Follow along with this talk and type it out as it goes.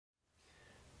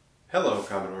Hello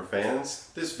Commodore fans,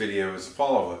 this video is a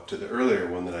follow-up to the earlier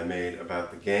one that I made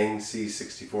about the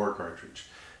GangC64 cartridge.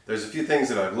 There's a few things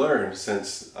that I've learned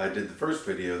since I did the first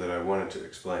video that I wanted to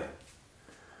explain.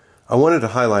 I wanted to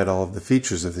highlight all of the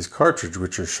features of this cartridge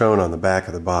which are shown on the back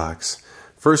of the box.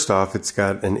 First off, it's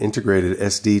got an integrated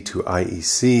SD to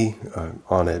IEC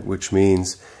on it, which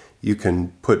means you can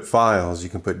put files, you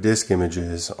can put disk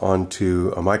images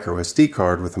onto a micro SD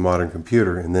card with a modern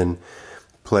computer and then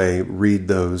read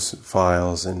those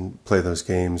files and play those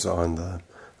games on the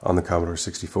Commodore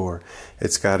 64.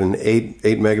 It's got an 8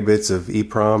 megabits of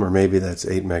EEPROM, or maybe that's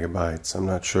 8 megabytes, I'm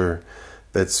not sure.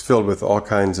 That's filled with all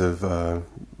kinds of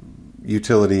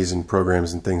utilities and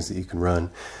programs and things that you can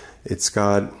run. It's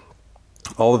got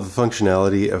all of the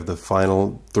functionality of the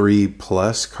Final 3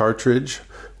 Plus cartridge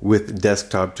with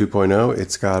Desktop 2.0.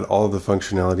 It's got all of the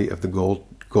functionality of the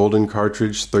Golden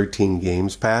Cartridge 13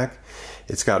 Games Pack.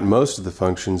 It's got most of the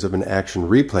functions of an action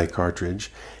replay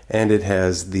cartridge, and it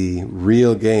has the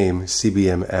real game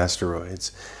CBM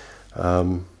Asteroids.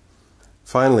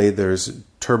 Finally, there's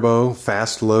turbo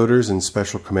fast loaders and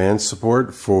special command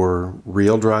support for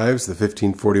real drives, the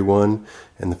 1541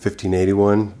 and the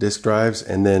 1581 disk drives,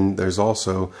 and then there's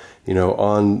also,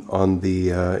 on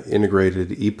the integrated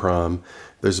EEPROM,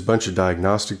 there's a bunch of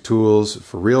diagnostic tools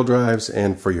for real drives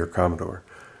and for your Commodore.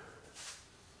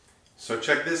 So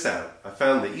check this out. I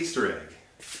found the Easter egg.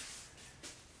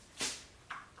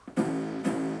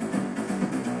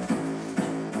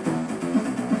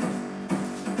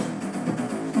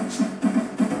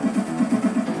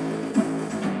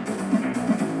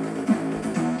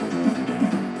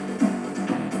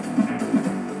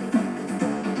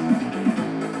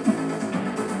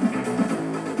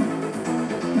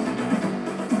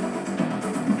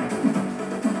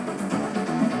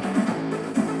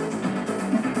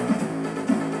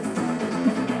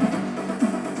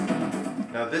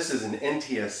 This is an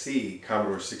NTSC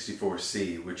Commodore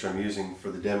 64C, which I'm using for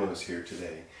the demos here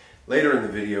today. Later in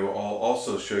the video, I'll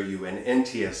also show you an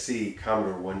NTSC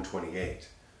Commodore 128.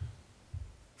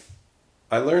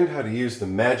 I learned how to use the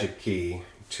magic key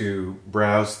to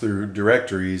browse through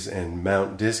directories and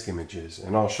mount disk images,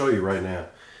 and I'll show you right now.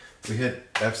 We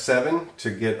hit F7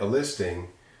 to get a listing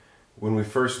when we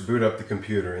first boot up the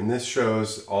computer, and this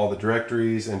shows all the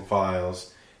directories and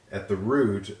files at the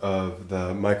root of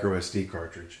the micro SD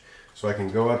cartridge. So I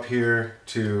can go up here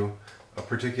to a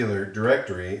particular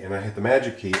directory and I hit the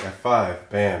magic key, F5,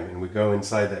 bam, and we go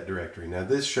inside that directory. Now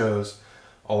this shows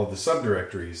all of the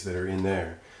subdirectories that are in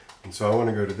there. And so I want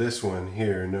to go to this one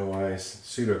here, no ice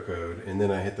pseudocode, and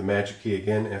then I hit the magic key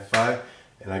again, F5,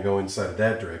 and I go inside of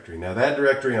that directory. Now that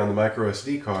directory on the micro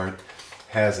SD card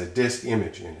has a disk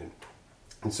image in it.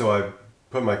 And so I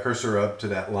put my cursor up to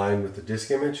that line with the disk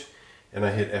image, and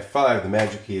I hit F5, the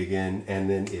magic key again, and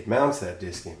then it mounts that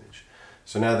disk image.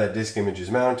 So now that disk image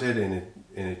is mounted, and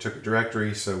it took a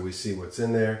directory, so we see what's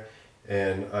in there,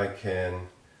 and I can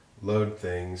load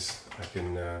things.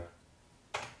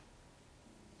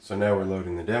 So now we're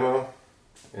loading the demo,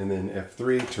 and then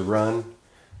F3 to run.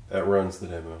 That runs the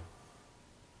demo.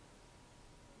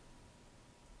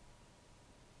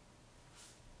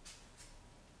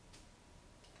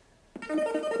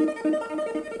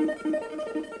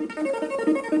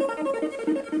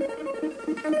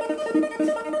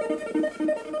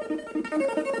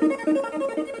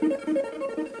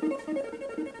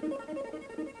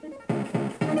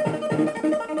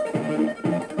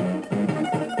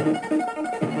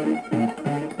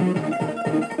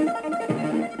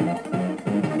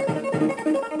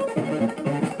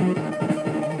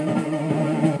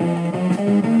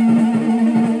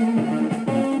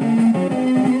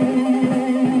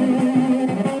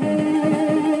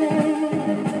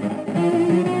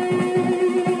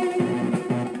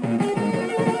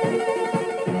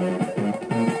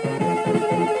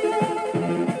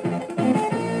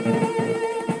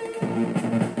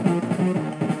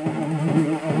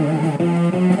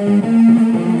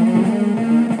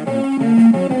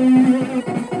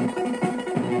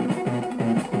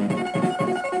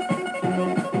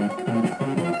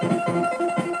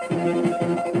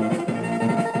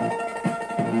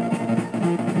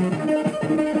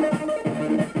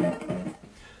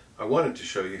 I wanted to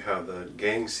show you how the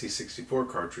GangC64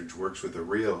 cartridge works with a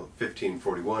real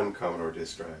 1541 Commodore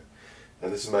disk drive. Now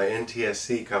this is my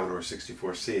NTSC Commodore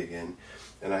 64C again,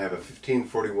 and I have a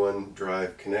 1541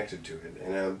 drive connected to it.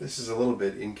 And now this is a little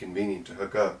bit inconvenient to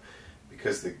hook up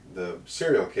because the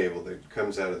serial cable that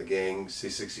comes out of the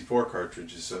GangC64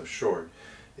 cartridge is so short.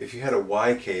 If you had a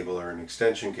Y cable or an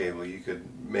extension cable, you could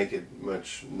make it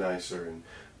much nicer and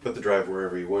put the drive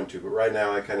wherever you want to. But right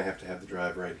now I kind of have to have the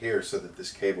drive right here so that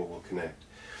this cable will connect.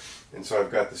 And so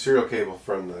I've got the serial cable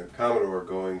from the Commodore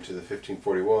going to the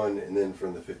 1541, and then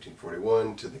from the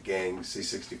 1541 to the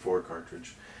GangC64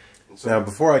 cartridge. And so now,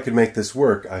 before I could make this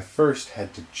work, I first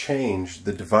had to change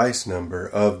the device number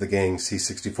of the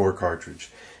GangC64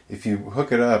 cartridge. If you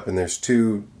hook it up and there's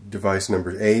two device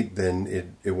number 8, then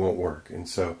it won't work. And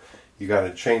so you got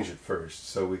to change it first.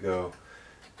 So we go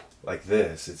like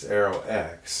this. It's arrow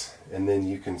X, and then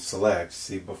you can select.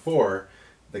 See, before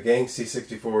the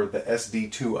GangC64, the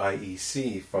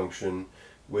SD2IEC function,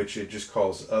 which it just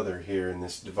calls other here in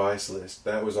this device list,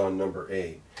 that was on number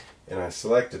 8, and I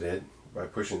selected it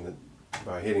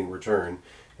by hitting return,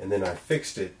 and then I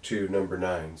fixed it to number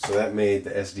 9. So that made the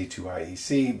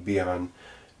SD2IEC be on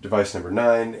device number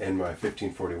 9, and my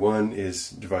 1541 is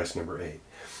device number 8.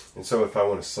 And so if I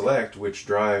want to select which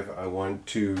drive I want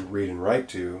to read and write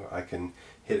to, I can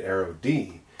hit arrow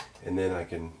D, and then I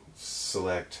can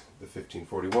select the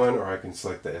 1541, or I can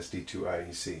select the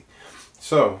SD2IEC.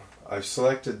 So I've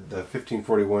selected the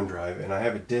 1541 drive, and I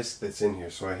have a disk that's in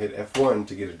here, so I hit F1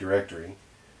 to get a directory,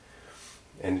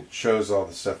 and it shows all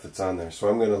the stuff that's on there. So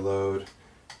I'm going to load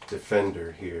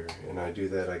Defender here, and I do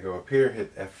that. I go up here,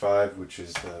 hit F5, which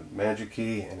is the magic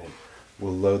key, and it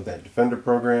will load that Defender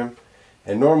program.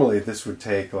 And normally this would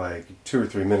take like 2 or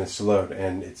 3 minutes to load,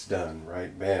 and it's done,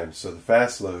 right? Bam. So the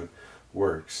fast load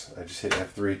works. I just hit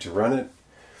F3 to run it.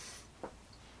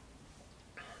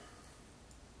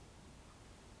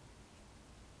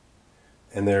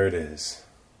 And there it is.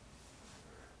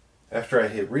 After I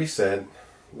hit reset,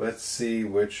 let's see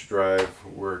which drive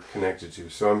we're connected to.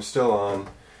 So I'm still on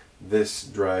this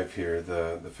drive here,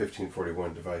 the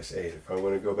 1541 device 8. If I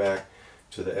want to go back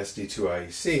to the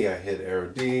SD2IEC, I hit arrow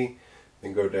D,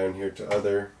 then go down here to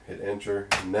other, hit enter,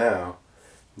 and now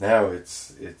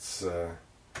it's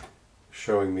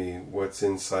showing me what's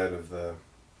inside of the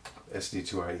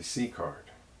SD2IEC card.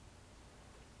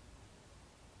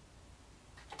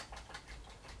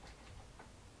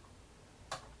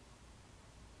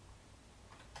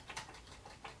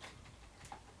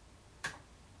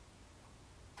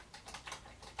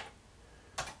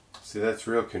 See, that's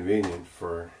real convenient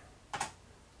for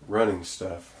running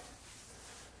stuff.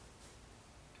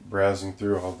 Browsing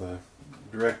through all the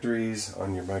directories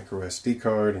on your micro SD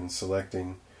card and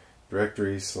selecting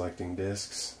directories, selecting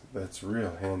disks. That's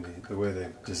real handy, the way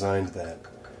they've designed that.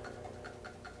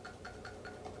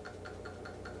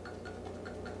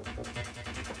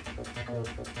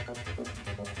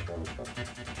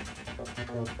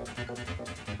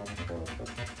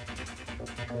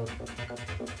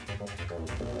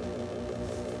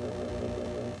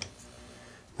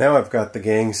 Now I've got the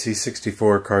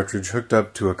GangC64 cartridge hooked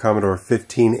up to a Commodore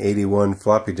 1581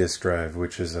 floppy disk drive,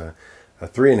 which is a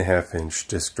 3.5-inch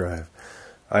disk drive.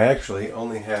 I actually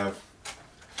only have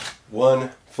one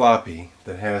floppy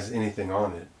that has anything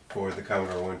on it for the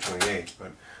Commodore 128,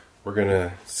 but we're going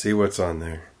to see what's on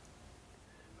there.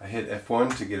 I hit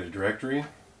F1 to get a directory,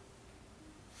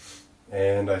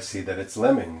 and I see that it's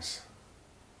Lemmings.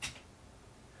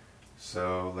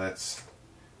 So let's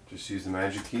just use the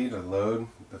magic key to load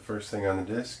the first thing on the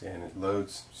disk, and it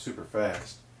loads super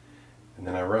fast. And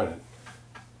then I run it.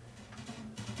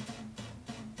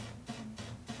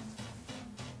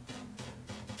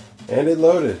 And it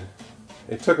loaded.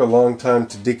 It took a long time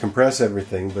to decompress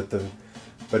everything,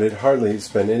 but it hardly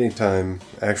spent any time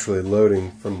actually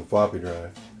loading from the floppy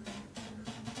drive.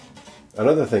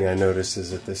 Another thing I noticed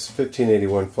is that this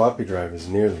 1581 floppy drive is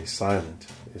nearly silent.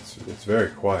 It's very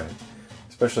quiet.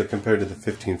 Especially compared to the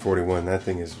 1541, that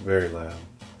thing is very loud.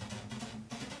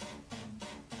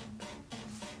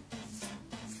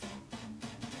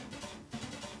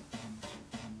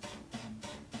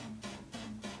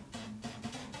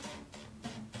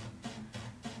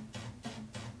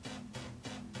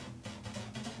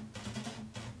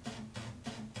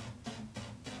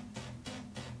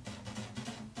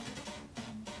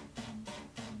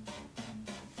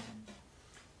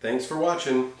 Thanks for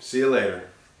watching. See you later.